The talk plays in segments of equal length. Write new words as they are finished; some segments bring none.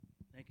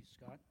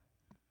Scott.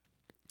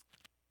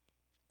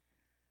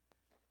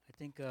 I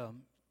think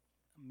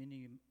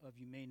many of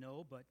you may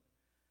know, but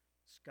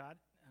Scott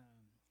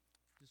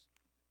just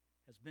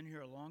has been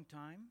here a long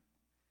time.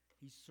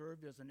 He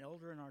served as an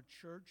elder in our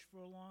church for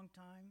a long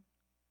time.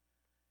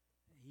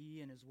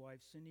 He and his wife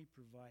Cindy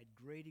provide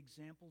great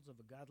examples of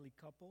a godly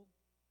couple.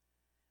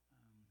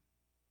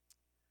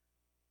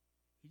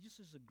 He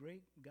just is a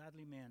great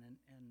godly man,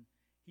 and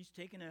he's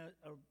taken a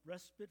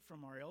respite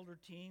from our elder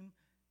team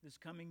this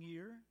coming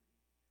year.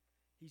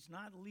 He's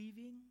not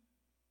leaving.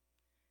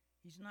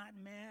 He's not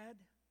mad.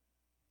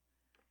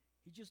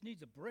 He just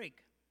needs a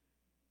break.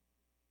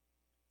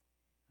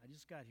 I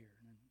just got here,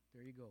 and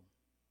there you go.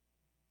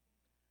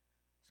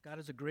 Scott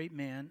is a great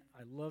man.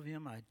 I love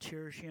him. I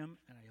cherish him,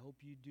 and I hope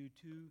you do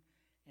too.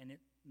 And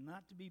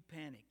not to be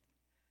panicked.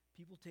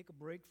 People take a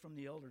break from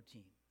the elder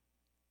team,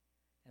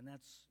 and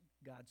that's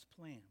God's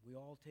plan. We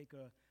all take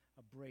a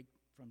break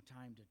from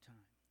time to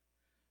time.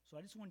 So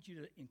I just want you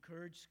to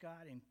encourage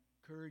Scott,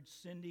 encourage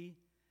Cindy,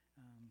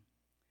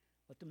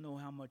 let them know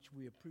how much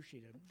we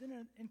appreciate it.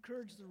 Then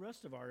encourage the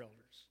rest of our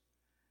elders.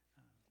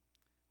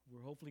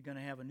 We're hopefully going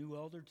to have a new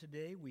elder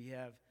today. We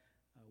have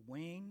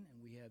Wayne,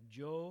 and we have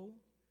Joe,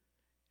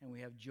 and we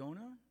have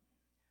Jonah.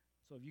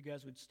 So if you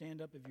guys would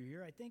stand up if you're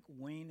here. I think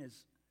Wayne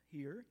is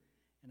here,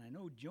 and I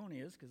know Jonah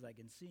is because I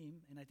can see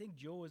him, and I think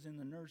Joe is in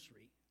the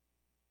nursery.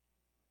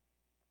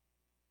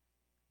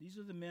 These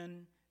are the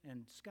men,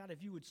 and Scott,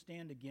 if you would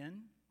stand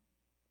again.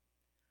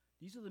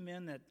 These are the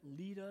men that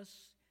lead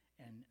us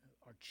and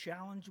are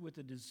challenged with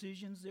the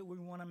decisions that we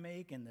want to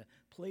make and the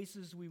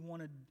places we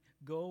want to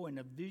go and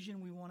the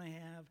vision we want to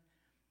have.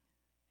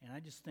 And I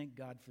just thank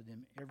God for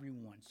them, every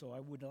one. So I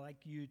would like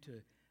you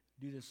to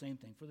do the same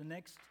thing. For the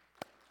next...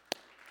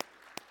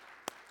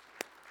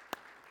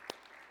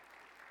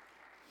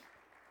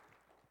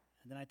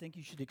 And then I think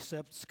you should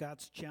accept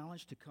Scott's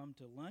challenge to come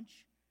to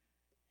lunch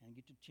and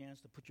get your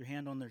chance to put your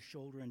hand on their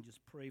shoulder and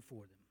just pray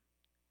for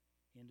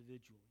them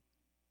individually.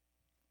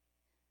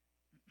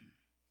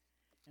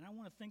 And I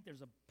want to think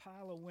there's a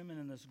pile of women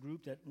in this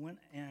group that went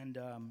and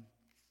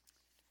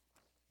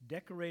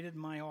decorated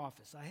my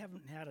office. I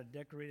haven't had a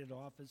decorated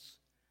office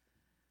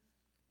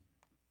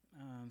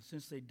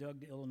since they dug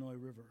the Illinois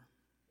River.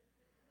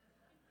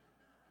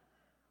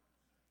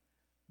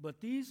 But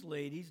these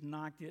ladies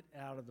knocked it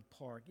out of the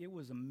park. It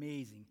was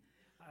amazing.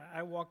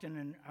 I walked in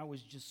and I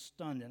was just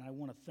stunned, and I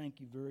want to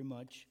thank you very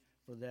much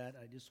for that.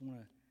 I just want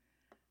to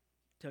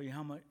tell you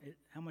how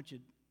much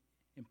it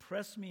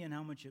impressed me and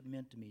how much it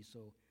meant to me.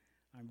 So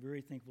I'm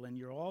very thankful. And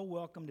you're all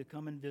welcome to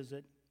come and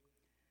visit,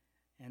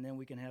 and then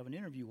we can have an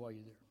interview while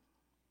you're there,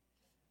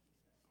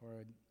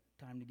 or a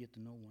time to get to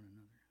know one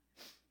another.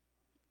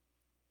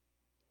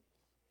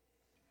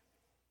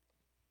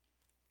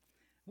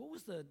 What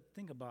was the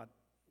thing about,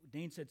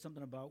 Dane said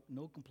something about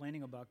no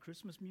complaining about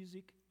Christmas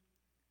music.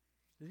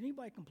 Does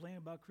anybody complain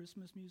about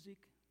Christmas music?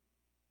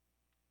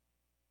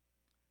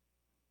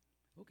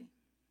 Okay,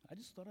 I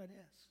just thought I'd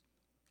ask.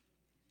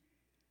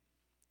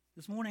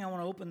 This morning I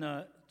want to open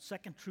the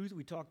second truth.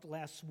 We talked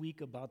last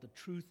week about the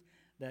truth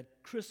that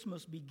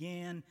Christmas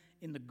began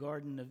in the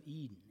Garden of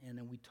Eden. And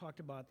then we talked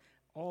about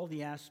all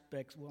the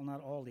aspects, well,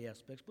 not all the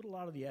aspects, but a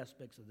lot of the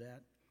aspects of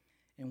that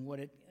and what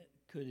it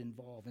could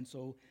involve. And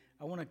so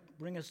I want to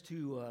bring us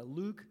to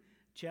Luke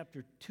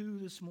chapter 2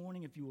 this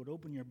morning. If you would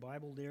open your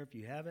Bible there, if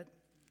you have it.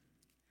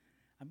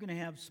 I'm going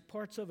to have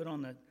parts of it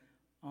on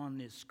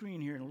the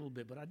screen here in a little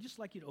bit, but I'd just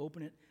like you to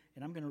open it,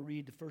 and I'm going to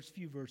read the first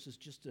few verses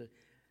just to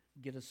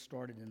get us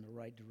started in the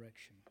right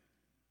direction.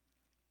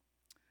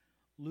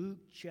 Luke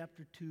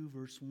chapter 2,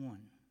 verse 1.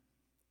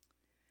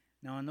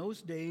 Now in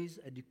those days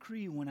a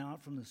decree went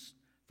out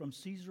from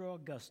Caesar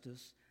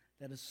Augustus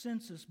that a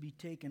census be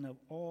taken of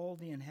all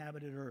the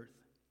inhabited earth.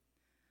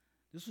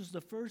 This was the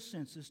first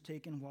census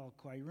taken while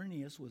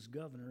Quirinius was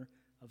governor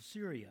of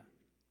Syria.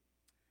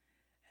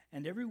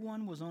 And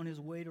everyone was on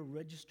his way to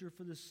register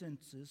for the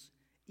census,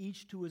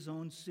 each to his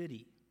own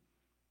city.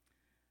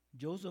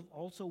 Joseph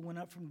also went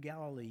up from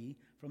Galilee,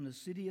 from the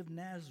city of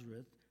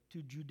Nazareth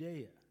to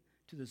Judea,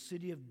 to the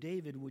city of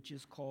David, which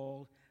is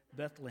called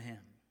Bethlehem,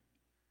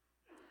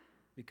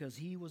 because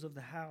he was of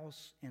the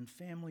house and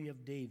family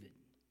of David,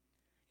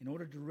 in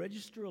order to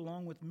register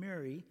along with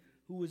Mary,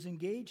 who was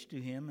engaged to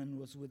him and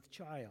was with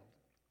child.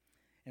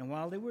 And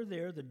while they were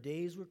there, the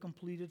days were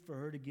completed for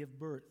her to give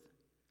birth.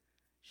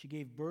 She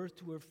gave birth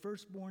to her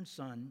firstborn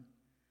son,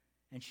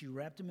 and she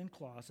wrapped him in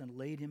cloths and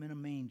laid him in a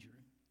manger,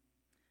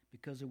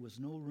 because there was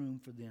no room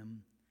for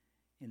them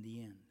in the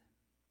inn.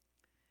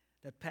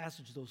 That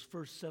passage, those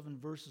first 7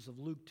 verses of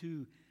Luke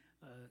 2,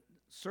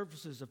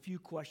 surfaces a few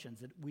questions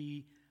that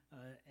we,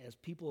 as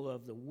people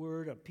of the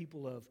Word, or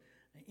people of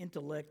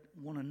intellect,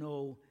 want to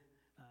know,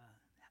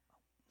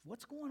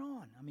 what's going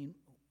on? I mean,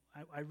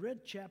 I read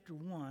chapter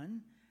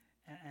 1,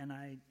 and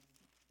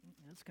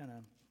that's kind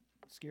of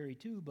scary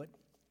too, but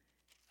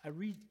I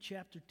read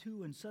chapter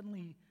 2, and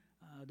suddenly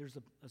there's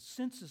a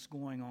census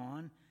going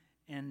on,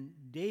 and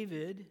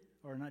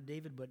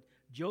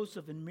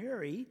Joseph and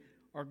Mary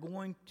are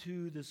going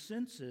to the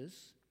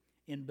census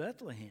in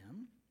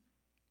Bethlehem.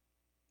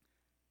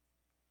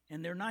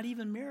 and they're not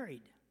even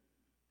married.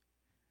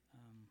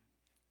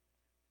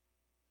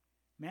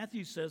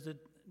 Matthew says that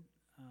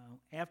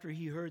after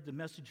he heard the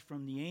message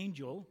from the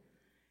angel,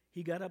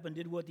 he got up and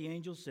did what the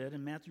angel said,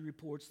 and Matthew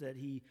reports that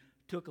he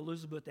took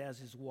Elizabeth as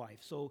his wife.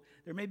 So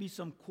there may be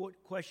some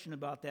question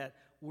about that.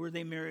 Were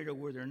they married or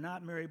were they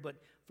not married? But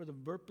for the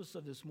purpose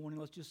of this morning,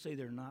 let's just say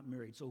they're not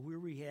married. So here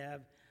we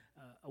have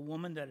a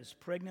woman that is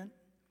pregnant,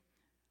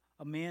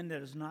 a man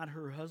that is not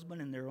her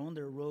husband, and they're on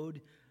their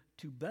road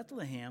to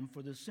Bethlehem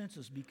for the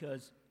census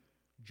because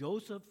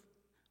Joseph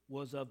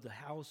was of the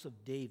house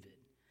of David.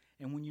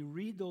 And when you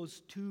read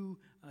those two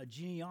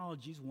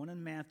genealogies, one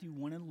in Matthew,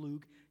 one in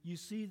Luke, you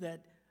see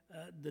that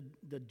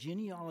the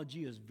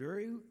genealogy is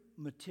very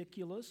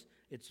meticulous.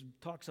 It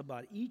talks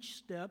about each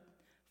step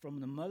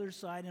from the mother's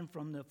side and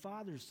from the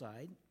father's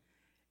side.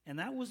 And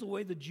that was the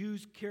way the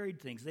Jews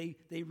carried things.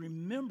 They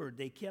remembered,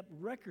 they kept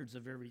records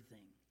of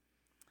everything.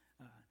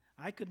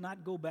 I could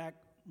not go back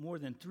more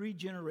than 3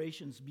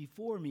 generations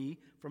before me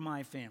for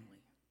my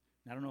family.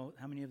 I don't know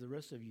how many of the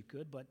rest of you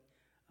could, but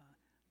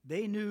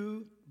they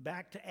knew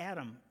back to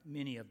Adam,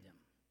 many of them.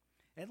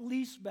 At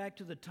least back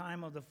to the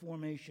time of the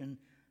formation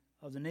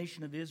of the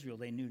nation of Israel,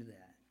 they knew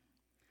that.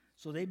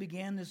 So they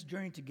began this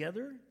journey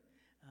together.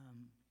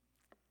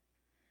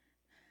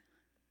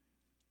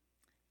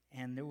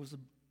 And there was a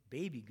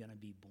baby going to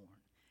be born.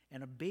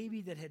 And a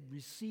baby that had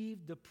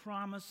received the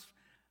promise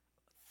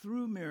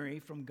through Mary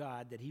from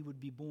God that he would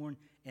be born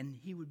and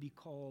he would be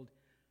called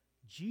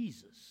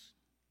Jesus.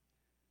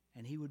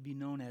 And he would be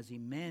known as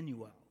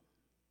Emmanuel,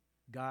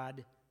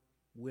 God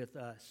with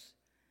us,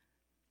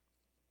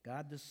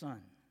 God the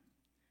Son.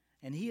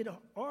 And he had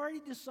already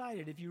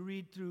decided, if you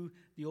read through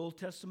the Old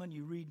Testament,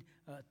 you read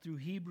through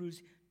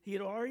Hebrews, he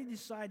had already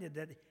decided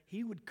that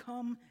he would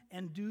come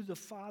and do the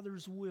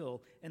Father's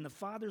will. And the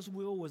Father's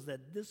will was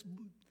that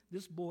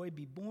this boy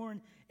be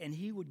born, and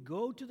he would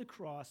go to the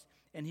cross,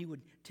 and he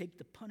would take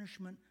the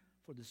punishment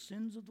for the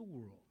sins of the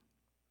world,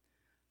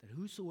 that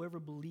whosoever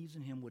believes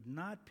in him would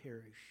not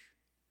perish,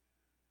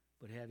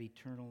 but have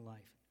eternal life.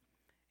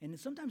 And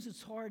sometimes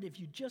it's hard if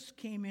you just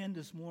came in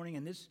this morning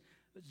and this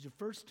is the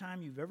first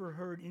time you've ever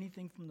heard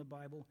anything from the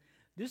Bible.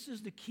 This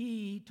is the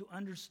key to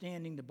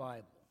understanding the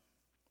Bible.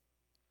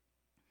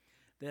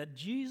 That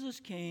Jesus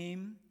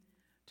came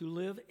to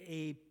live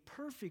a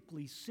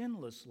perfectly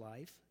sinless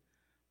life,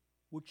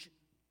 which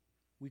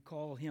we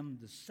call him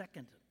the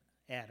second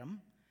Adam.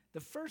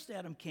 The first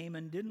Adam came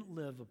and didn't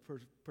live a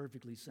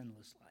perfectly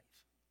sinless life.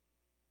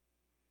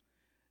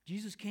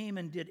 Jesus came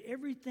and did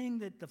everything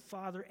that the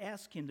Father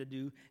asked him to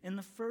do, and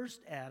the first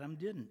Adam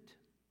didn't.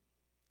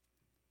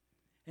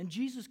 And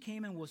Jesus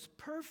came and was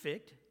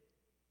perfect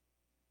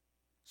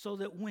so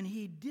that when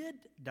he did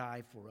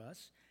die for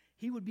us,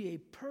 he would be a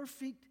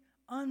perfect,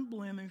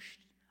 unblemished,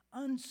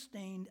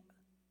 unstained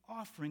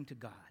offering to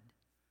God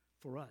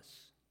for us.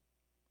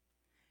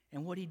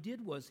 And what he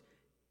did was,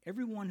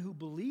 everyone who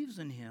believes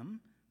in him,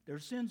 their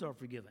sins are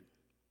forgiven.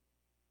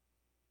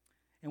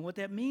 And what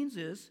that means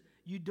is,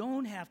 you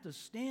don't have to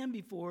stand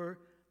before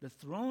the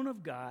throne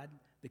of God,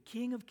 the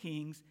King of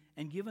Kings,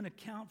 and give an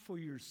account for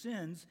your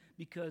sins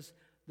because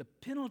the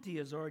penalty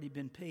has already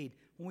been paid.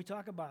 When we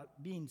talk about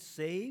being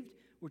saved,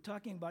 we're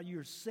talking about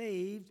you're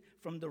saved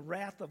from the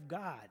wrath of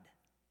God.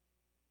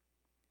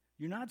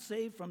 You're not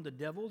saved from the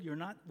devil. You're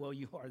not, well,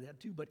 you are that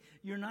too, but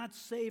you're not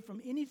saved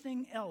from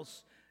anything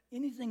else,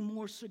 anything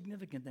more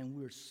significant than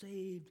we're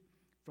saved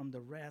from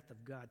the wrath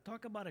of God.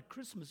 Talk about a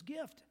Christmas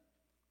gift.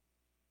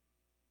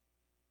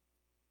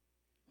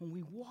 When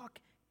we walk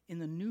in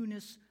the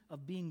newness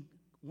of being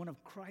one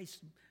of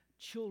Christ's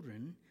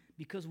children,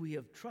 because we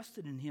have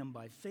trusted in him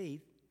by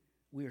faith,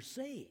 we are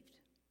saved.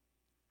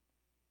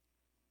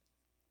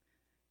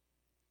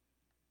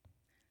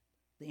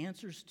 The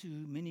answers to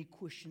many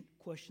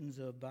questions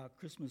about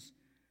Christmas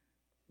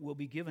will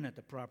be given at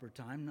the proper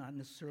time, not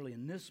necessarily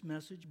in this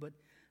message, but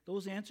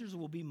those answers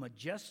will be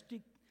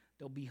majestic,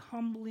 they'll be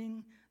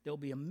humbling, they'll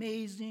be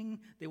amazing,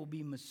 they will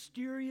be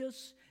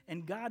mysterious,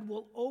 and God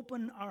will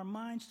open our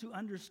minds to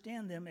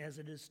understand them as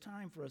it is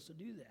time for us to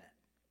do that.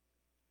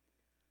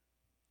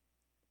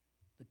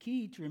 The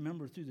key to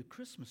remember through the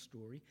Christmas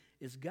story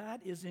is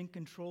God is in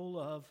control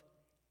of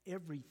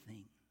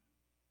everything.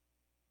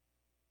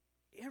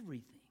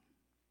 Everything.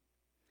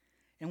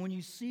 And when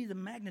you see the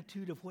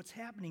magnitude of what's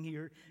happening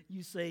here,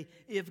 you say,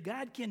 if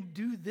God can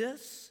do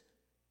this,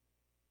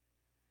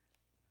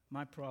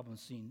 my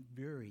problems seem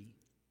very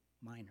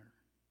minor,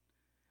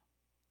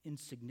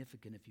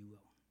 insignificant, if you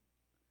will,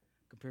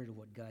 compared to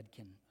what God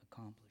can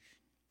accomplish.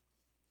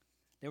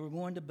 They were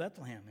going to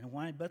Bethlehem. And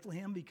why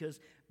Bethlehem? Because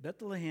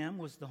Bethlehem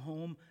was the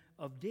home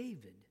of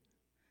David.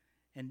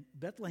 And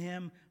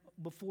Bethlehem,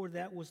 before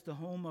that, was the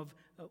home of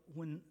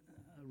when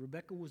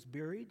Rebekah was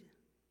buried.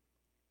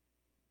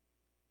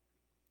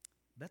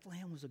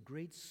 Bethlehem was a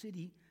great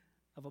city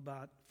of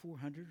about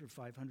 400 or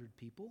 500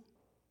 people,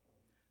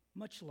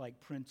 much like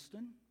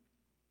Princeton.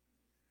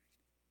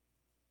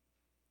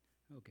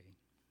 Okay.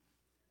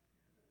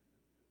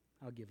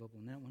 I'll give up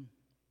on that one.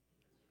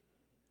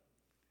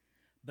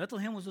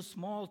 Bethlehem was a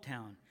small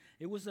town.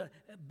 It was a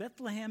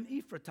Bethlehem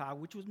Ephratah,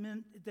 which was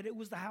meant that it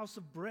was the house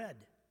of bread.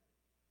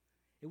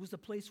 It was the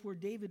place where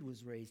David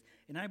was raised.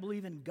 And I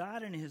believe in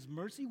God and his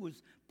mercy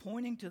was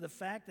pointing to the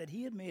fact that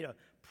he had made a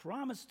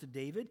promise to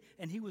David,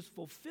 and he was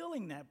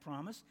fulfilling that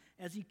promise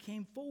as he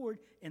came forward,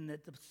 and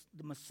that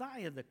the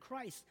Messiah, the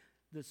Christ,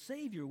 the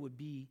Savior, would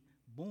be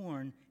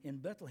born in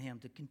Bethlehem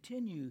to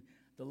continue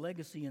the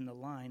legacy and the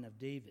line of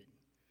David.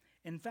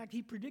 In fact,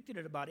 he predicted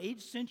it about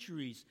 8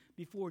 centuries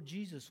before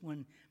Jesus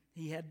when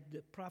he had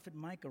the prophet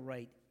Micah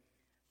write,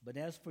 "But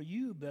as for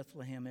you,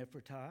 Bethlehem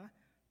Ephratah,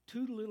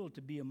 too little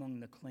to be among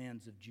the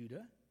clans of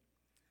Judah."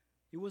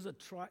 It was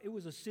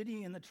a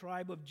city in the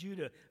tribe of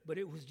Judah, but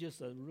it was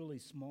just a really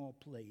small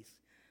place.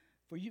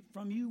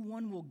 From you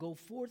one will go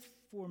forth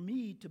for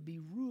me to be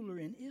ruler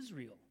in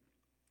Israel.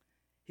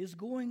 His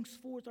goings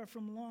forth are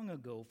from long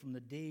ago, from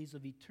the days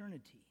of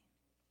eternity.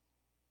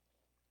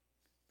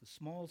 The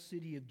small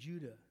city of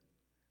Judah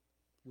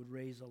would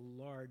raise a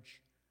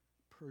large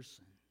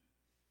person,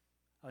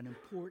 an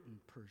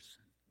important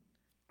person,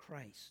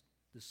 Christ,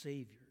 the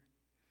Savior.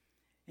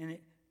 And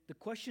the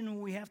question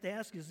we have to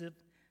ask is if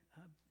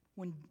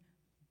when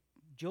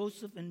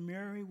Joseph and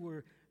Mary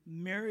were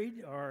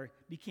married or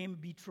became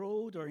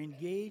betrothed or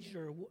engaged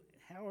or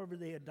however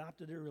they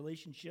adopted their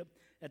relationship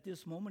at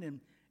this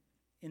moment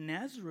in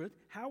Nazareth,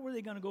 how were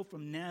they going to go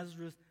from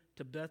Nazareth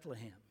to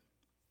Bethlehem?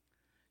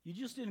 You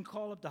just didn't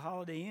call up the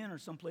Holiday Inn or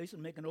someplace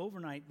and make an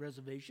overnight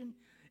reservation,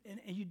 and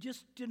you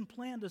just didn't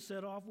plan to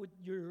set off with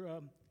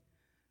your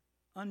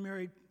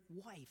unmarried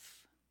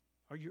wife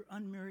or your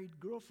unmarried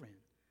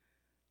girlfriend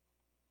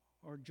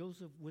or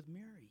Joseph with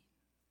Mary.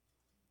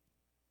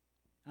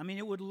 I mean,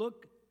 it would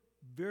look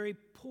very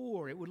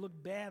poor. It would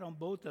look bad on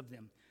both of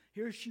them.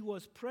 Here she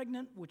was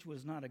pregnant, which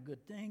was not a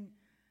good thing,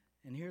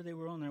 and here they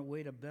were on their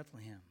way to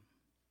Bethlehem.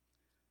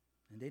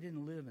 And they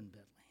didn't live in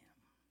Bethlehem.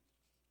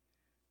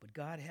 But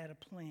God had a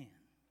plan.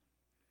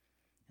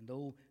 And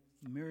though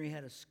Mary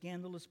had a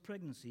scandalous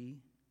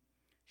pregnancy,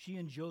 she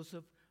and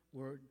Joseph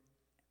were,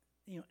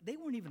 they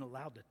weren't even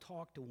allowed to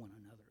talk to one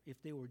another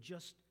if they were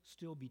just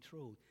still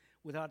betrothed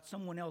without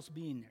someone else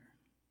being there.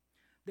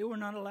 They were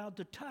not allowed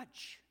to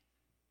touch.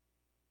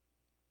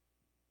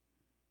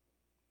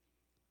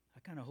 I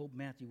kind of hope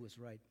Matthew was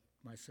right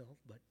myself,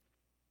 but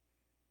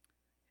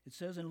it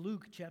says in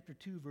Luke chapter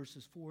 2,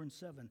 verses 4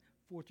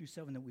 through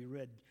 7 that we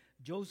read,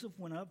 Joseph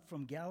went up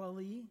from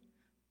Galilee,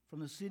 from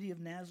the city of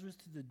Nazareth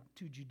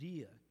to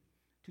Judea,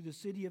 to the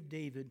city of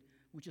David,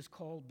 which is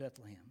called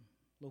Bethlehem,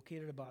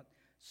 located about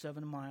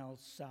 7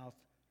 miles south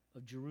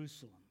of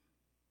Jerusalem.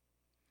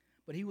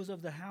 But he was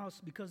of the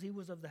house, because he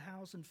was of the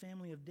house and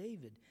family of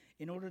David,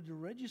 in order to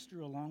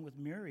register along with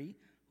Mary,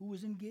 who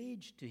was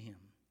engaged to him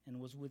and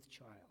was with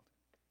child.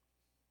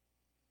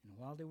 And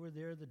while they were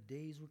there, the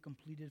days were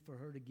completed for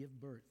her to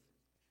give birth.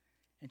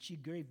 And she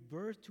gave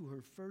birth to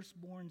her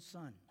firstborn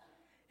son,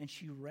 and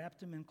she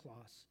wrapped him in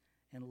cloths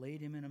and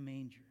laid him in a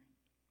manger,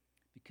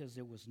 because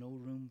there was no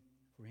room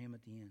for him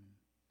at the inn.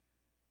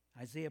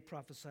 Isaiah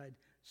prophesied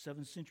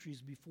 7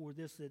 centuries before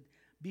this that,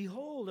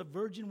 "Behold, a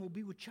virgin will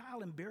be with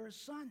child and bear a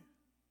son.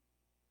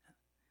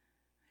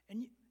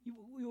 And he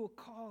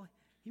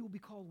will be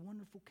called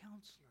Wonderful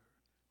Counselor,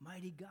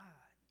 Mighty God,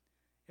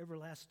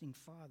 Everlasting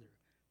Father,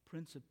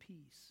 Prince of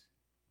Peace."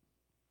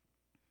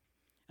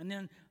 And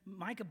then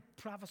Micah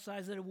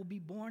prophesies that it will be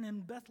born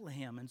in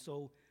Bethlehem. And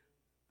so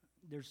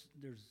there's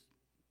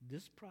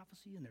this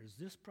prophecy and there's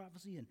this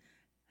prophecy. And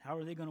how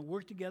are they going to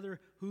work together?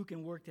 Who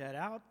can work that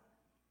out?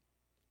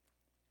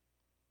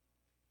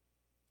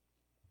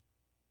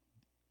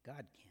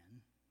 God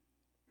can.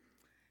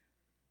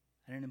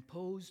 And an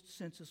imposed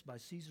census by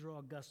Caesar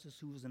Augustus,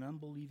 who was an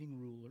unbelieving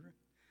ruler.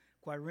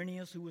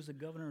 Quirinius, who was the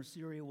governor of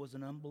Syria, was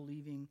an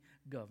unbelieving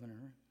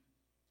governor.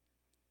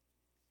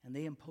 And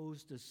they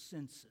imposed a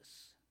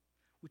census,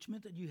 which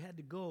meant that you had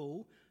to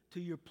go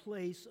to your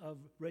place of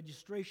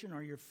registration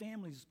or your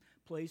family's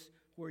place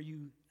where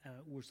you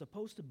were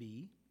supposed to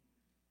be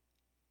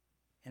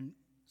and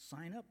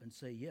sign up and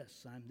say,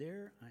 yes, I'm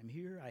there, I'm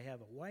here, I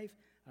have a wife,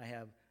 I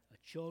have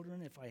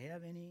children if I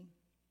have any.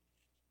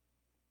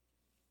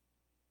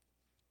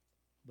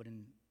 But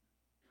in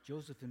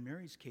Joseph and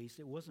Mary's case,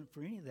 it wasn't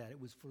for any of that. It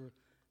was for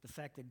the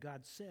fact that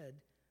God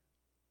said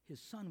his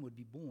son would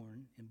be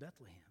born in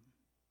Bethlehem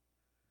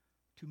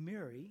to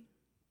Mary,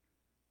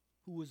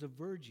 who was a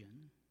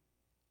virgin,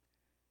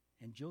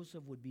 and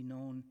Joseph would be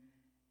known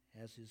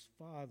as his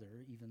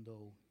father, even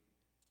though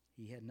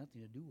he had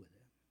nothing to do with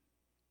it.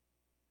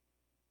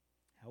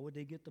 How would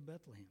they get to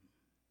Bethlehem?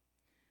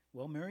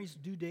 Well, Mary's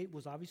due date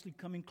was obviously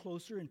coming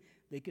closer, and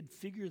they could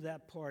figure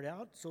that part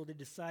out, so they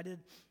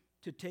decided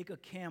to take a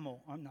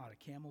camel, or not a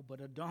camel,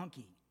 but a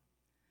donkey.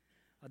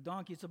 A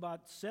donkey, it's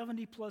about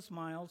 70 plus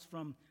miles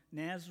from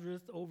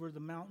Nazareth over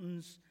the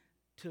mountains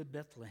to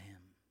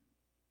Bethlehem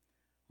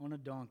on a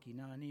donkey.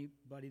 Now,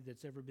 anybody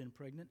that's ever been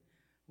pregnant,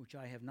 which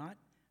I have not,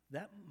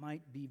 that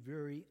might be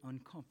very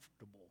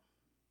uncomfortable.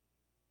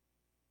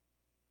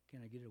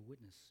 Can I get a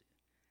witness?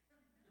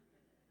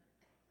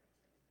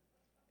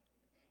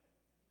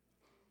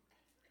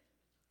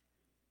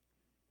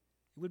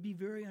 It would be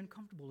very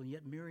uncomfortable, and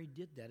yet Mary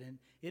did that. And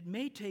it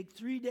may take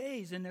 3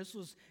 days, and this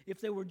was,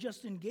 if they were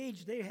just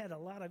engaged, they had a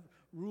lot of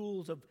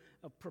rules of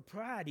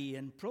propriety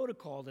and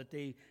protocol that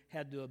they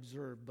had to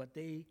observe, but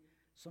they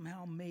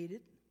somehow made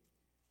it.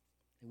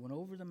 They went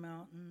over the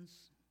mountains.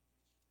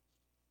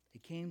 They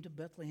came to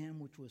Bethlehem,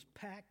 which was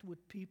packed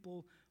with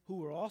people who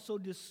were also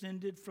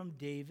descended from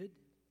David.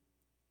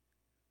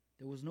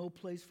 There was no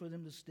place for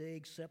them to stay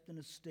except in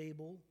a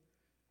stable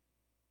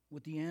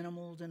with the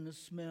animals and the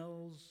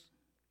smells.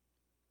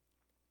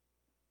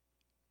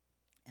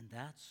 And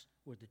that's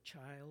where the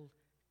child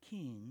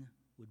king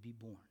would be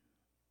born.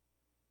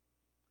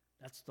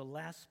 That's the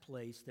last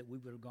place that we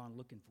would have gone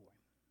looking for him.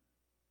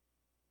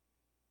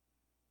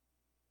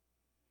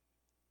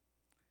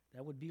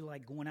 That would be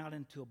like going out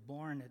into a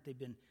barn that they've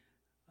been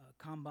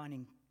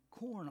combining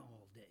corn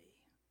all day.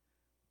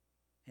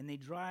 And they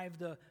drive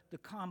the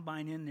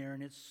combine in there,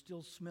 and it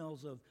still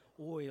smells of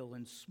oil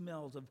and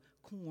smells of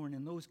corn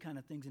and those kind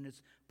of things. And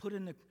it's put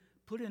in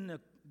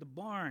the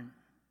barn.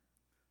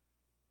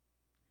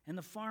 And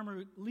the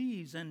farmer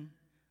leaves, and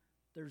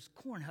there's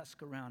corn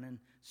husk around and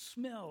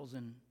smells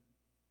and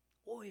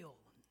oil.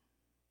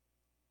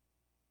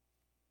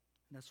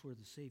 And that's where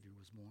the Savior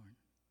was born.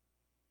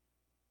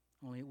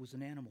 Only it was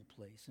an animal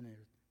place, and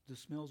the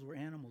smells were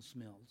animal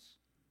smells.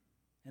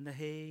 And the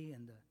hay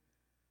and the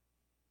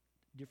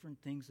different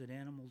things that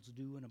animals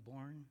do in a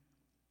barn,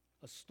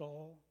 a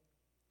stall.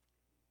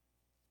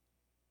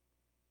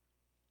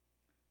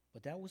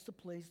 But that was the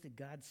place that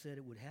God said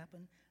it would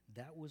happen.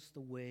 That was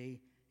the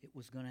way it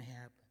was going to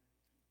happen.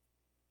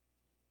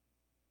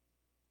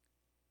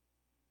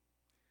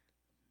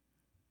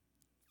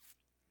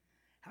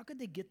 How could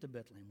they get to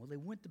Bethlehem? Well, they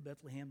went to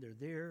Bethlehem. They're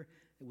there.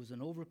 It was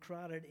an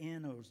overcrowded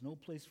inn. There was no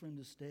place for him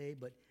to stay.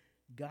 But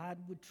God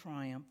would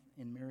triumph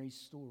in Mary's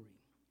story.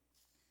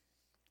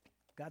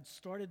 God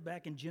started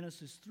back in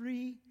Genesis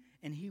 3,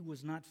 and he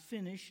was not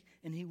finished,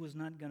 and he was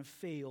not going to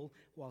fail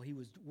while he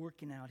was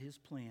working out his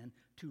plan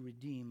to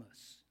redeem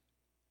us.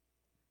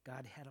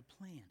 God had a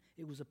plan.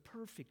 It was a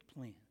perfect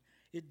plan.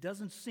 It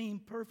doesn't seem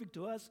perfect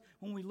to us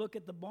when we look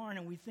at the barn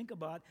and we think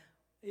about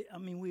it. I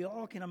mean, we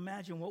all can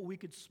imagine what we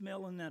could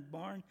smell in that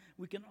barn.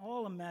 We can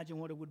all imagine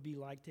what it would be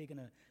like taking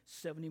a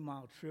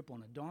 70-mile trip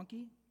on a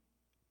donkey.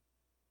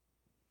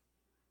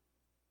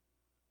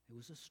 It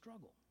was a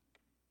struggle.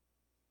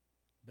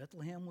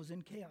 Bethlehem was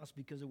in chaos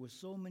because there were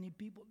so many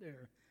people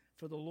there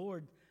for the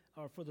Lord,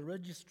 or for the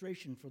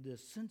registration for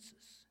this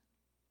census.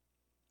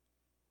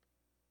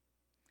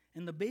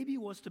 And the baby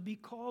was to be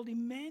called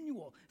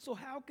Emmanuel. So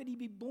how could he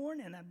be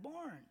born in that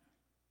barn?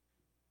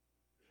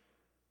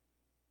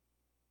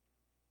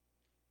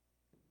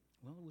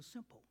 Well, it was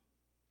simple.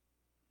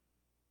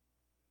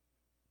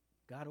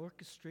 God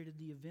orchestrated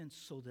the events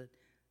so that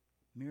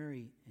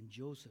Mary and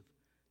Joseph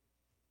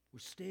were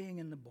staying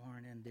in the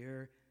barn, and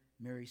there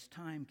Mary's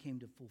time came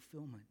to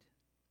fulfillment.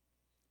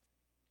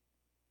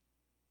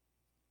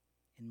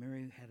 And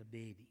Mary had a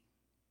baby.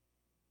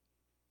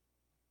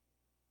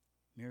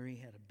 Mary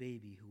had a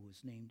baby who was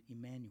named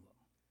Emmanuel.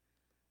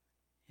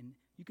 And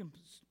you can,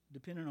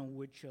 depending on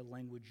which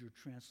language you're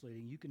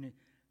translating, you can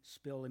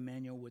spell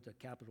Emmanuel with a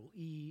capital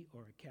E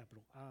or a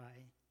capital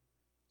I.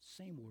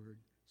 Same word,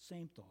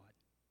 same thought.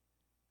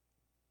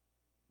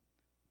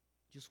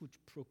 Just which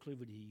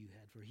proclivity you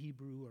had for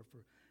Hebrew or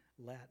for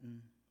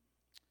Latin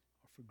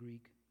or for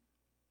Greek.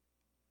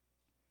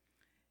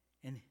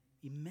 And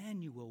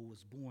Emmanuel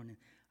was born. And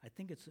I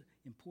think it's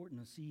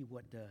important to see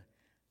what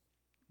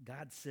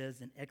God says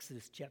in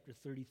Exodus chapter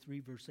 33,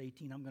 verse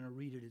 18. I'm going to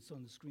read it. It's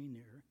on the screen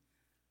there.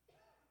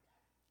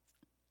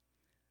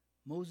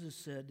 Moses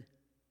said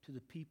to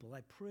the people,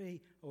 I pray,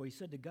 or he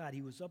said to God,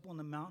 he was up on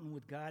the mountain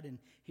with God, and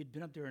he'd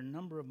been up there a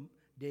number of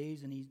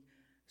days, and he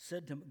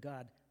said to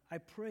God, I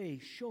pray,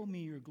 show me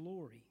your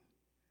glory.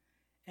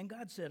 And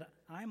God said,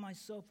 I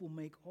myself will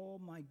make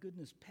all my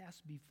goodness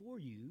pass before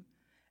you,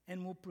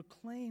 and will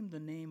proclaim the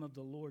name of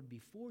the Lord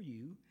before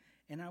you,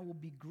 and I will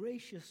be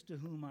gracious to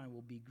whom I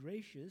will be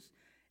gracious,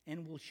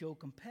 and will show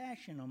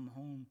compassion on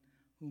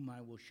whom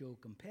I will show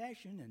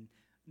compassion. And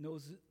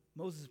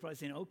Moses is probably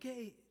saying,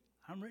 okay,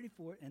 I'm ready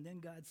for it. And then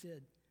God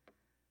said,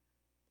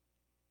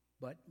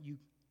 but you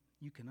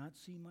cannot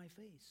see my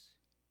face.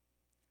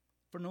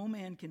 For no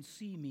man can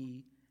see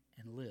me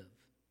and live.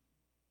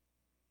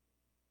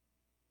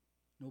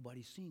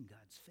 Nobody's seen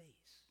God's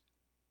face.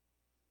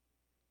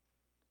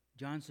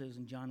 John says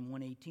in John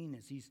 1:18,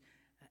 as he's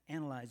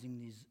analyzing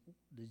these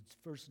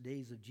first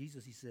days of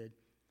Jesus, he said,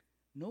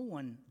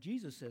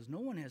 Jesus says, no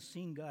one has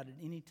seen God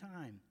at any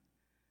time.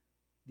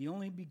 The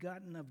only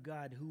begotten of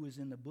God, who is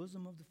in the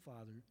bosom of the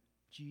Father,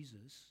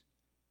 Jesus,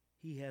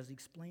 he has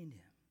explained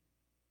him.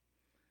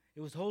 It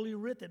was Holy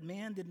Writ that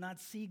man did not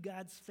see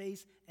God's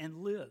face and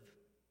live.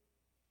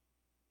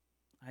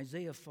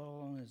 Isaiah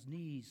fell on his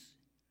knees.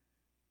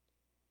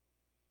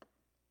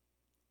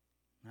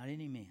 Not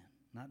any man.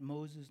 Not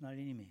Moses, not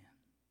any man.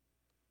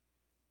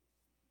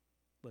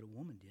 But a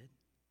woman did.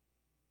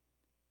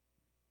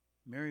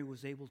 Mary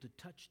was able to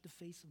touch the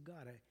face of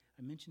God.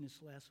 I mentioned this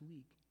last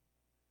week.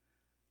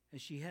 As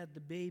she had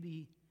the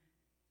baby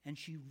and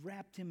she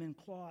wrapped him in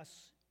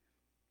cloths.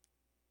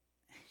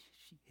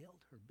 She held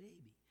her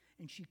baby,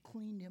 and she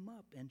cleaned him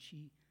up, and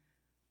she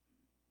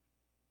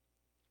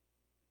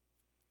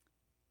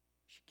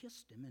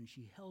kissed him, and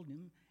she held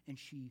him, and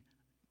she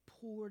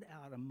poured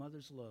out a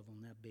mother's love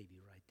on that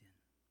baby right then.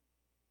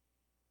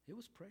 It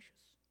was precious.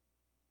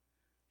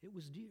 It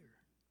was dear.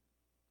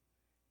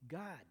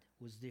 God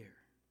was there.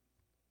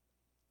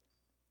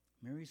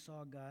 Mary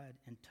saw God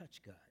and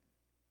touched God.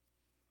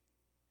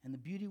 And the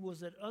beauty was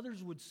that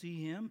others would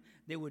see him,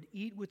 they would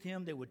eat with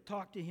him, they would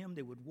talk to him,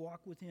 they would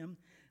walk with him,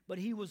 but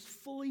he was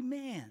fully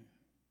man,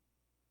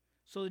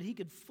 so that he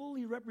could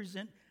fully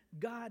represent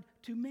God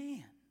to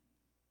man,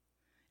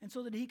 and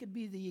so that he could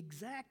be the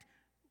exact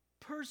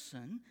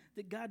person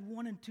that God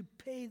wanted to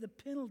pay the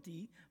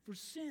penalty for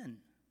sin.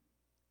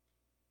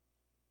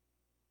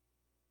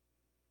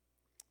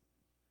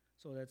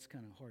 So that's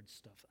kind of hard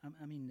stuff.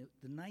 I mean,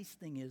 the nice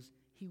thing is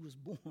he was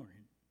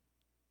born.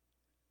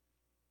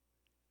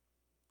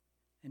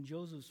 And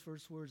Joseph's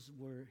first words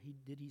were,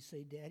 did he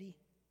say daddy?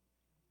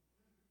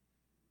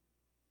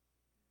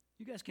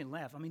 You guys can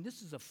laugh. I mean,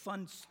 this is a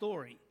fun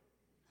story.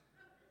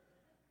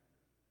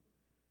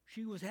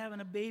 She was having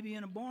a baby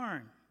in a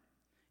barn,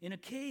 in a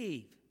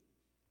cave.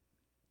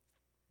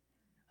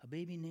 A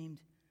baby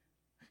named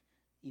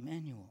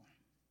Emmanuel.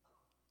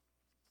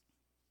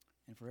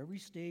 And for every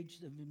stage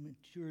of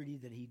maturity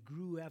that he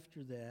grew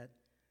after that,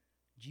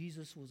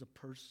 Jesus was a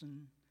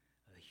person,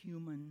 a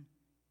human,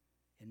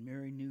 and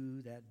Mary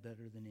knew that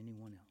better than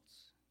anyone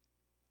else.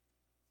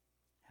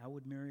 How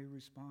would Mary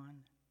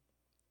respond?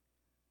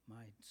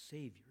 My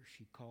Savior,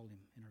 she called him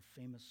in her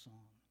famous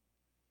song,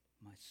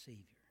 my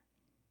Savior.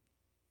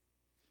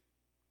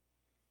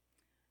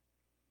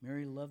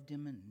 Mary loved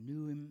him and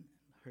knew him,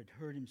 had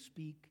heard him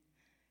speak,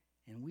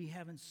 and we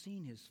haven't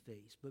seen his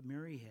face, but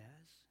Mary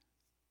has.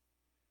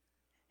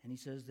 And he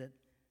says that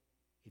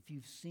if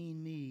you've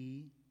seen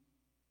me,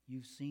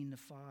 you've seen the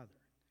Father.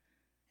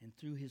 And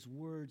through his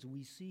words,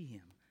 we see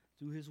him.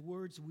 Through his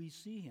words, we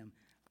see him.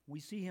 We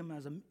see him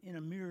as in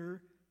a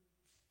mirror,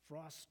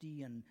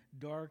 frosty and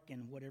dark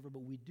and whatever,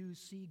 but we do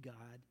see God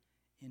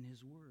in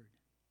his word.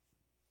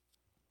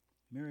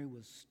 Mary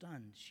was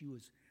stunned. She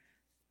was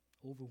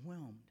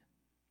overwhelmed.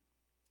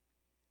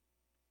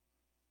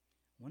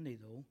 One day,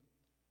 though,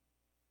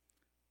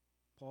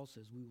 Paul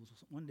says we will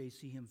one day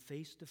see him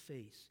face to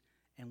face,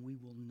 and we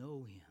will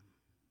know him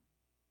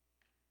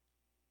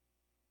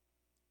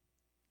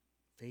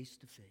face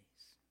to face.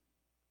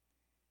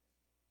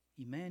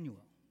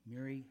 Emmanuel.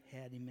 Mary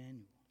had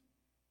Emmanuel.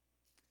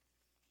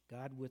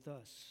 God with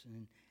us.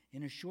 And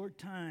in a short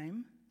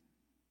time,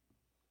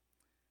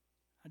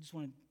 I just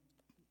want to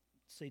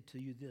say to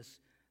you this.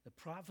 The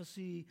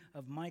prophecy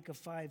of Micah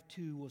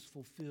 5:2 was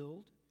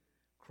fulfilled.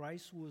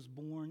 Christ was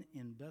born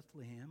in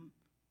Bethlehem.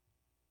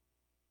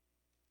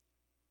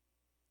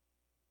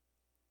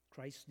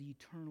 Christ the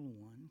eternal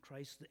one.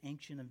 Christ the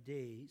ancient of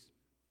days.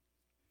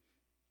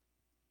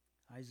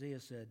 Isaiah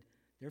said,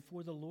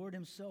 therefore the Lord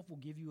himself will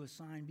give you a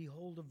sign.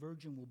 Behold, a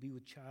virgin will be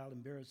with child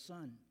and bear a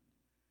son.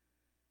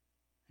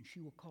 And she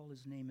will call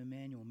his name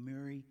Emmanuel.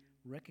 Mary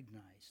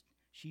recognized.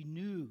 She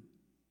knew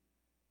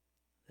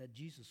that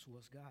Jesus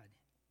was God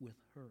with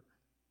her.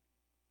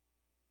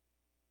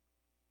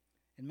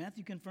 And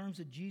Matthew confirms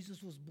that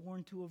Jesus was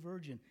born to a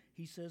virgin.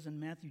 He says in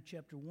Matthew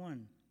chapter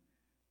 1,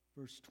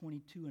 verse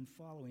 22 and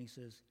following, he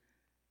says,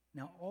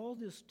 now all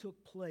this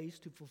took place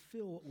to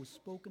fulfill what was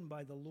spoken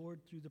by the Lord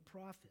through the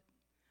prophet.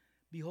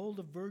 Behold,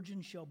 a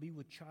virgin shall be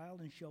with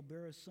child and shall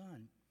bear a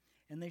son,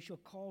 and they shall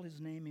call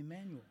his name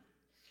Emmanuel,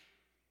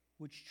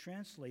 which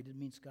translated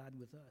means God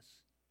with us.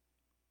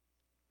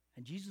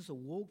 And Jesus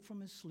awoke from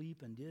his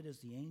sleep and did as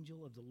the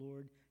angel of the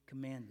Lord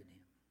commanded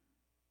him.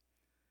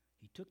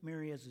 He took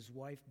Mary as his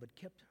wife, but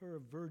kept her a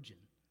virgin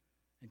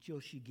until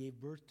she gave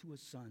birth to a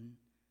son,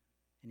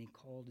 and he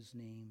called his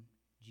name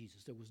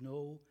Jesus. There was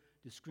no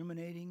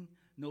discriminating,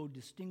 no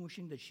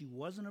distinguishing that she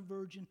wasn't a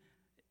virgin.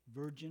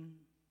 Virgin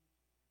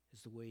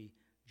is the way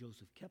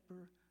Joseph kept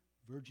her.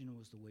 Virgin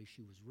was the way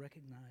she was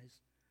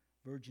recognized.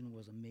 Virgin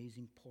was an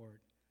amazing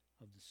part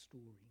of the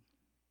story.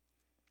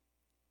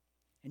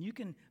 And you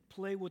can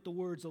play with the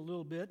words a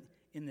little bit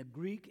in the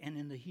Greek and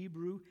in the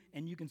Hebrew,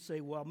 and you can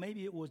say, well,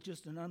 maybe it was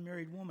just an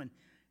unmarried woman.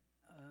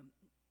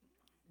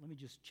 Let me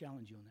just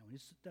challenge you on that one.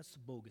 That's a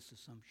bogus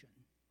assumption.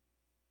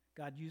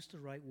 God used the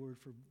right word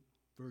for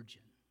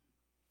virgin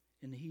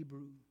in the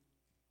Hebrew,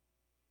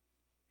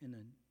 in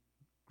the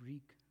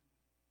Greek.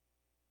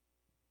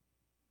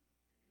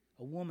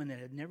 A woman that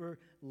had never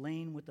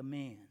lain with a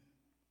man.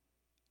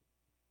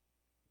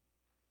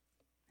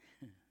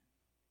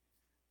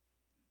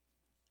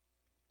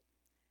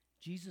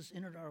 Jesus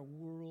entered our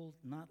world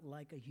not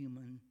like a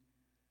human,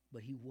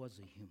 but he was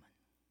a human.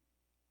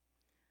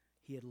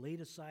 He had laid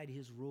aside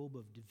his robe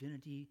of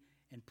divinity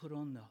and put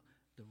on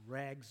the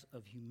rags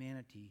of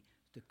humanity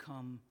to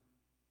come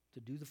to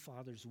do the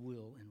Father's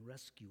will and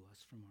rescue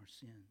us from our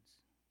sins.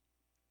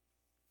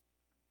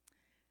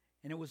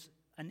 And it was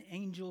an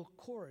angel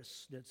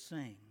chorus that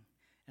sang.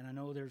 And I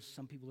know there's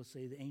some people that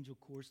say the angel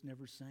chorus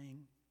never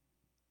sang.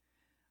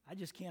 I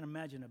just can't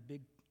imagine a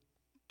big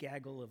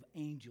gaggle of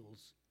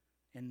angels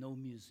and no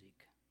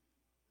music.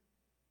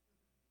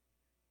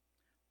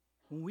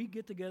 When we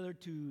get together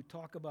to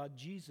talk about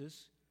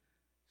Jesus,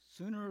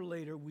 sooner or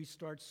later we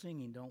start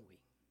singing, don't we?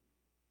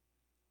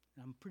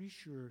 I'm pretty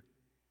sure,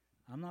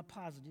 I'm not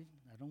positive,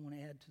 I don't want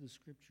to add to the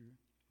scripture.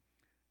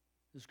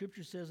 The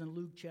scripture says in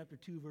Luke chapter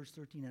 2, verse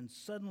 13, and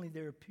suddenly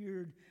there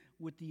appeared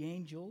with the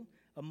angel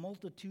a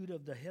multitude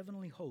of the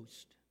heavenly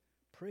host,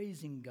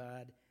 praising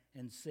God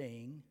and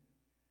saying,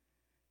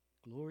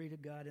 Glory to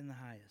God in the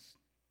highest,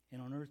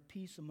 and on earth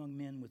peace among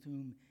men with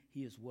whom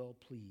he is well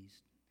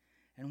pleased.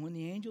 And when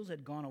the angels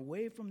had gone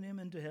away from them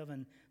into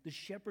heaven, the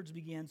shepherds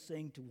began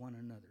saying to one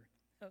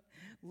another,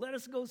 Let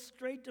us go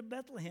straight to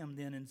Bethlehem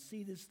then and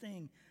see this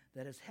thing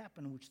that has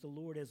happened, which the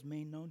Lord has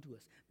made known to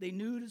us. They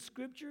knew the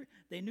scripture.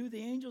 They knew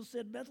the angel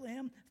said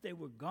Bethlehem. They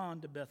were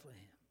gone to Bethlehem.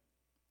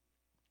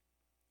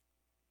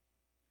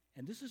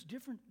 And this is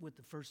different with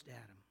the first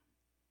Adam.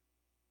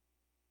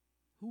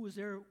 Who was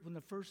there when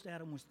the first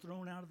Adam was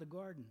thrown out of the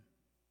garden?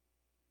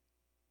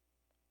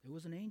 There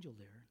was an angel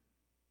there.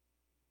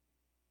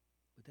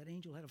 But that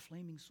angel had a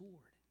flaming sword.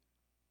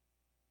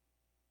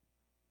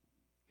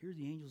 Here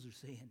the angels are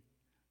saying,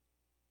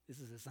 this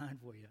is a sign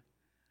for you.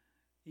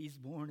 He's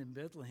born in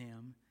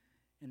Bethlehem,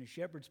 and the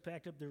shepherds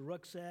packed up their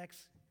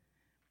rucksacks,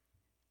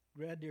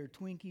 grabbed their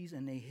Twinkies,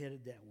 and they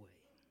headed that way.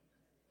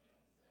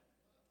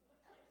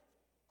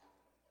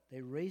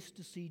 They raced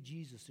to see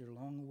Jesus, their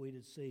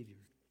long-awaited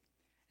Savior,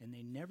 and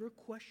they never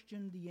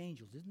questioned the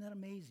angels. Isn't that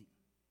amazing?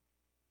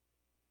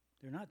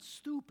 They're not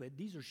stupid.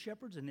 These are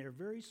shepherds, and they're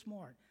very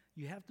smart.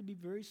 You have to be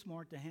very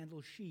smart to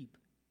handle sheep.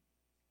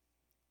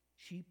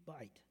 Sheep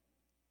bite.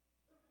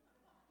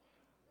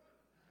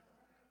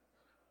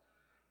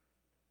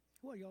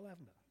 What are y'all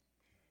laughing about?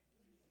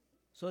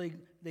 So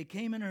they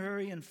came in a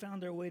hurry and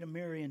found their way to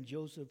Mary and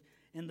Joseph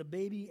and the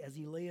baby as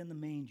he lay in the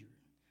manger.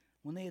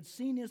 When they had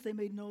seen this, they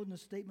made known the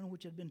statement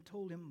which had been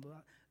told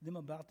them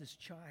about this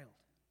child.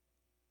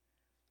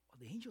 Well,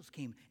 the angels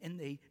came and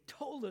they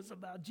told us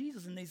about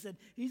Jesus, and they said,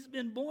 He's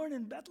been born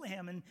in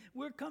Bethlehem, and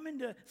we're coming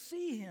to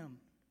see him.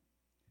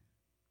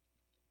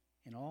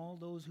 And all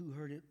those who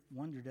heard it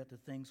wondered at the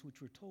things which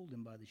were told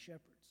them by the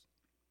shepherds.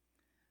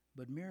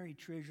 But Mary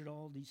treasured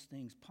all these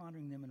things,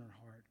 pondering them in her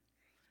heart.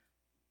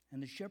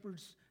 And the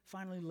shepherds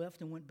finally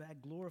left and went back,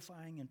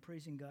 glorifying and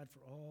praising God for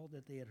all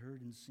that they had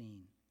heard and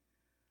seen,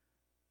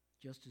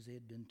 just as they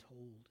had been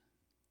told,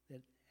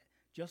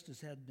 just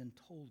as had been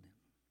told them.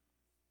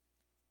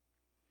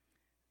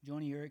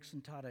 Joni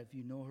Eareckson Tada, if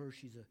you know her,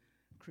 she's a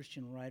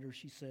Christian writer.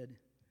 She said,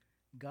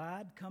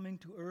 God coming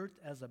to earth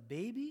as a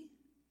baby,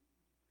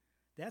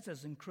 that's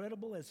as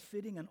incredible as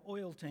fitting an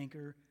oil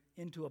tanker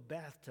into a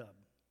bathtub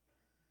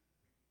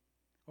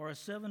or a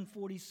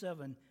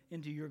 747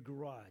 into your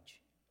garage.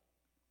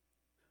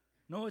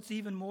 No, it's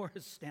even more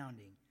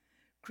astounding.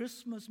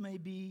 Christmas may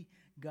be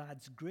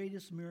God's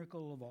greatest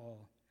miracle of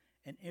all,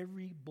 and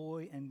every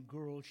boy and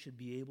girl should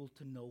be able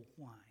to know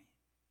why.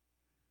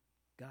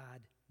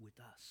 God with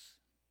us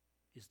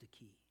is the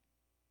key.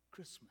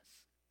 Christmas.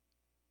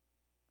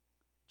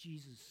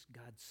 Jesus,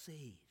 God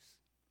saves.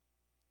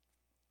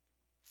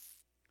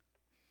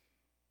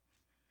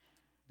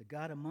 The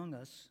God among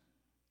us,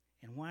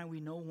 and why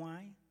we know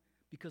why?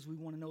 Because we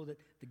want to know that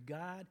the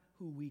God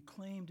who we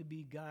claim to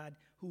be God,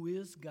 who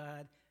is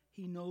God,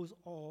 He knows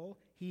all.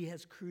 He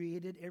has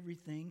created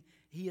everything.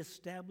 He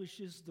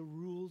establishes the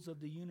rules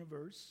of the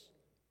universe.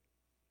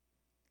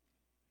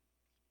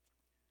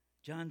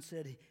 John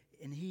said,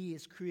 and He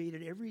has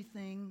created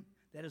everything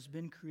that has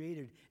been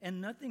created.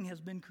 And nothing has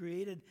been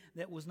created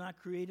that was not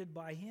created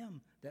by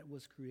Him that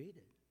was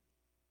created.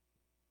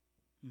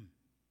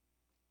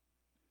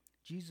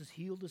 Jesus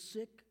healed the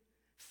sick,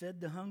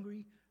 fed the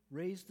hungry,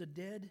 raised the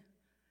dead,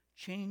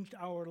 changed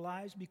our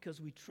lives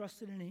because we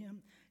trusted in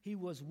Him. He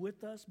was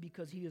with us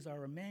because He is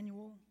our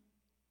Emmanuel.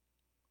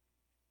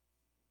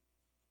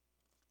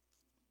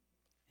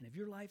 And if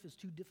your life is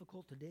too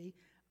difficult today,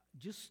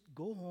 just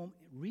go home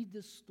and read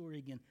this story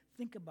again.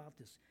 Think about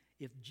this.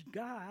 If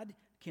God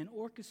can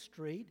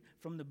orchestrate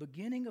from the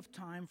beginning of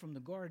time, from the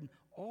garden,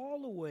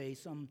 all the way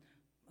some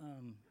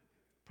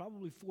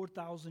probably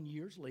 4,000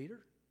 years later,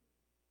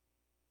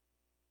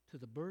 to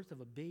the birth of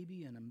a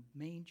baby in a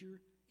manger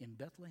in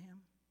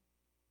Bethlehem,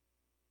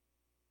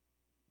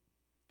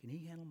 can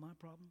He handle my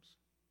problems?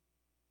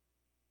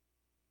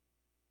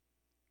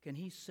 Can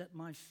He set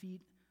my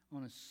feet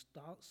on a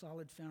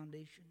solid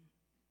foundation?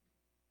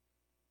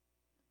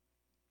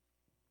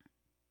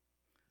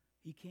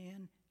 He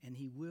can, and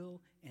He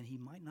will, and He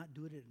might not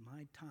do it at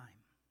my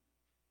time.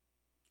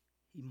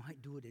 He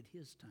might do it at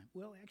His time.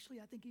 Well,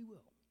 actually, I think He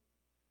will.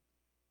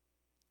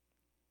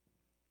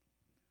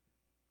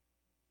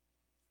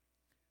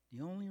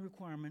 The only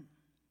requirement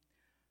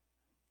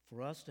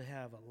for us to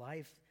have a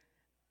life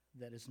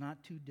that is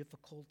not too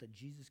difficult, that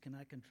Jesus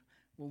cannot control.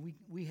 Well,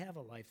 we have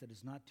a life that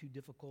is not too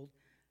difficult,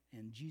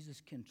 and Jesus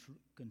can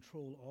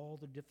control all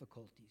the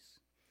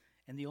difficulties.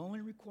 And the only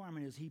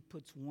requirement is He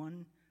puts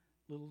one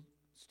little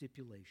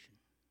stipulation.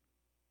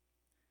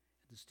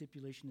 The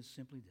stipulation is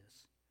simply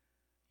this: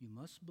 You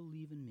must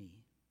believe in me,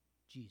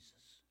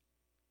 Jesus,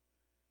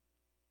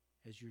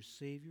 as your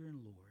Savior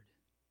and Lord.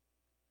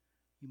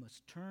 You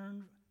must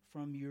turn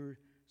from your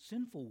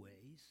sinful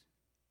ways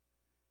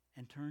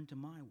and turn to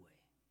my way.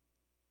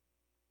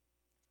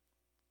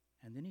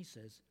 And then he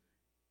says,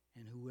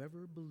 and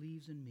whoever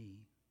believes in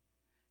me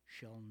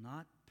shall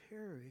not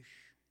perish,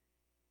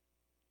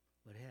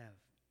 but have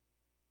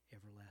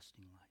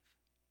everlasting life.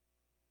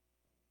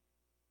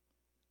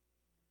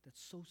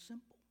 That's so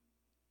simple.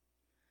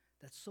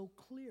 That's so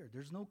clear.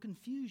 There's no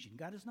confusion.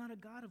 God is not a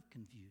God of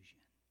confusion.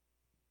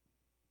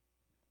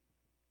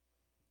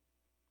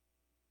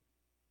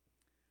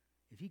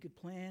 If he could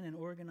plan and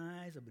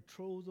organize a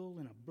betrothal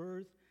and a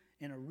birth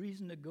and a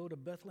reason to go to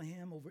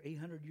Bethlehem over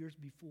 800 years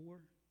before,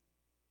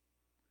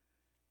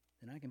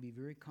 then I can be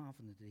very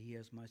confident that he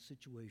has my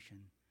situation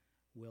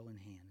well in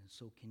hand, and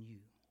so can you.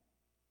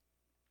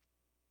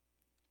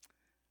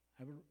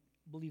 I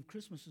believe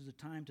Christmas is a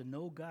time to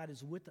know God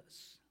is with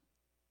us.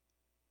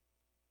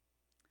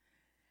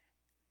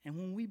 And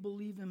when we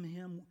believe in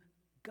him,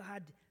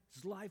 God's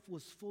life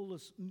was full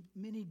of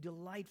many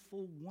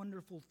delightful,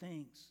 wonderful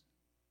things.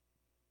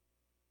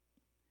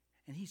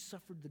 And he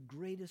suffered the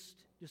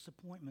greatest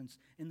disappointments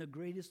and the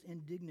greatest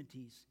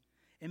indignities.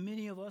 And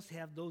many of us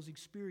have those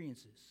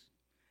experiences.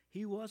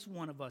 He was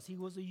one of us. He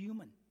was a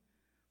human,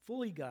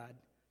 fully God,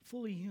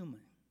 fully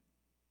human.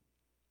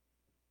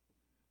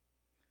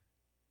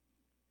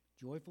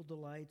 Joyful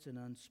delights and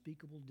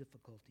unspeakable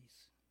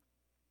difficulties.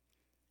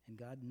 And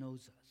God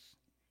knows us,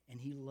 and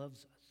he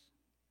loves us,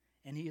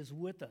 and he is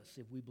with us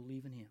if we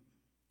believe in him.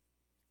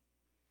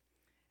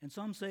 And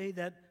some say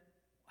that,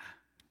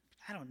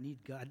 I don't need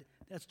God.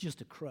 That's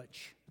just a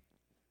crutch.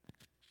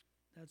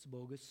 That's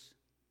bogus.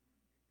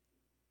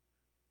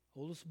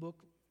 Oldest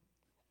book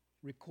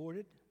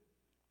recorded,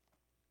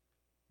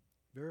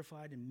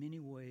 verified in many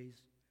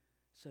ways,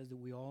 says that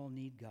we all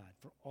need God.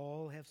 For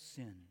all have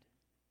sinned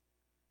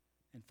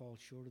and fall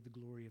short of the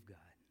glory of God.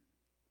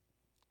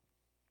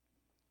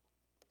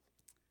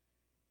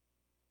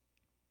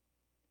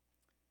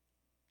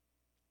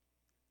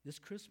 This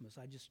Christmas,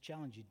 I just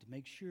challenge you to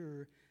make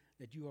sure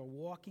that you are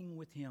walking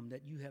with him,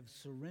 that you have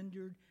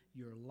surrendered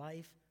your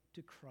life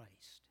to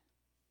Christ.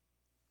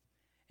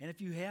 And if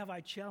you have,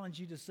 I challenge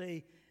you to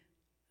say,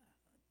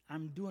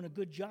 I'm doing a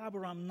good job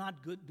or I'm not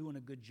doing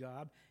a good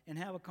job, and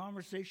have a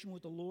conversation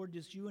with the Lord,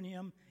 just you and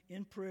him,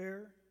 in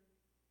prayer,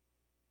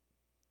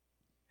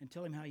 and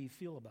tell him how you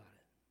feel about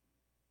it.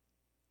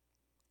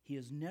 He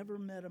has never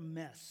met a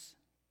mess,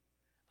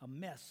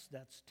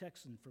 that's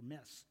Texan for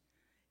mess.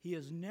 He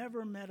has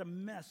never met a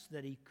mess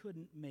that he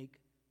couldn't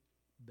make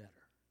better.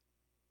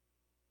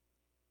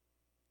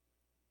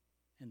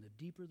 And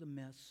the deeper the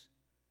mess,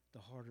 the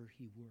harder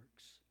he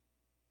works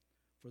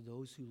for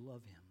those who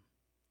love him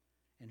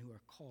and who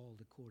are called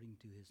according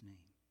to his name.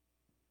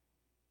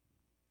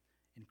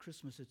 In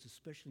Christmas, it's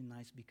especially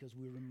nice because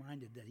we're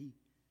reminded that he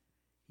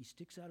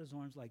sticks out his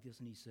arms like this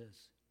and he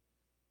says,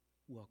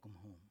 welcome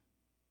home.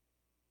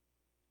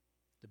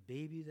 The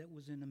baby that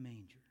was in the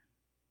manger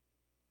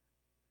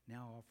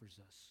now offers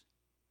us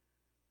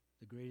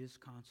the greatest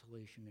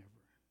consolation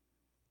ever.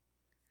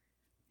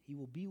 He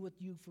will be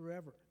with you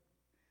forever.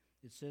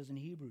 It says in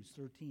Hebrews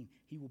 13,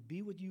 he will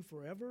be with you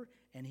forever,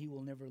 and he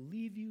will never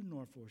leave you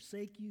nor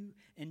forsake you,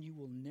 and you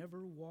will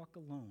never walk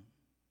alone.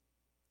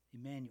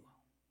 Emmanuel.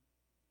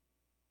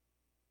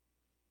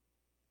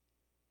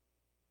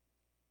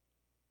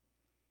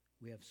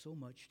 We have so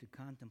much to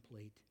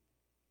contemplate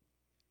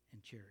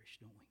and cherish,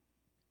 don't we?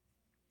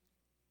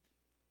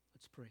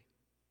 Let's pray.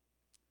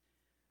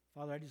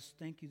 Father, I just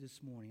thank you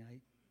this morning.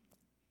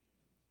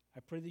 I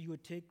pray that you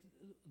would take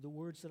the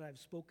words that I've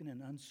spoken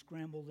and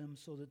unscramble them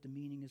so that the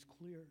meaning is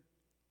clear.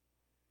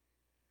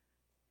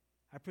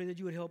 I pray that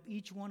you would help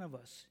each one of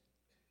us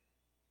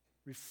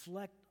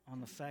reflect on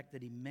the fact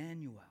that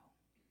Emmanuel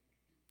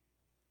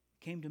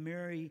came to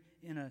Mary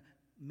in a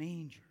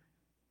manger,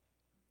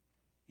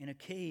 in a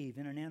cave,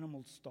 in an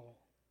animal stall.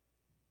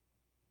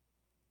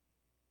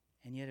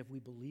 And yet if we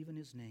believe in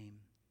his name,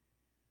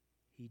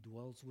 he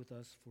dwells with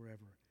us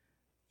forever.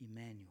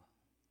 Emmanuel.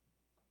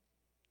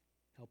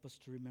 Help us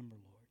to remember,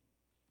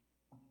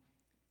 Lord.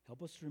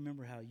 Help us to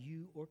remember how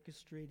you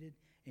orchestrated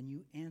and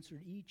you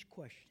answered each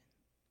question.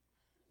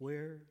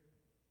 Where,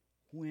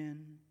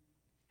 when,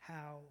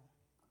 how,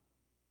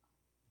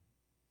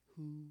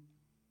 who.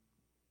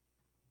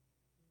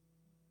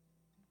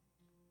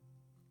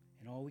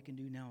 And all we can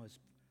do now is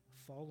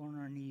fall on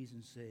our knees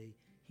and say,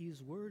 he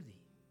is worthy.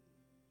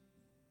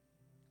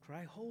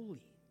 Cry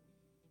holy.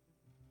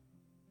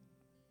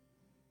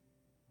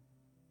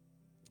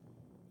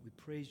 We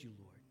praise you,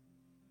 Lord.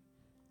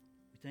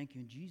 We thank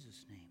you in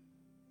Jesus' name.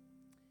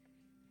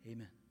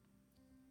 Amen.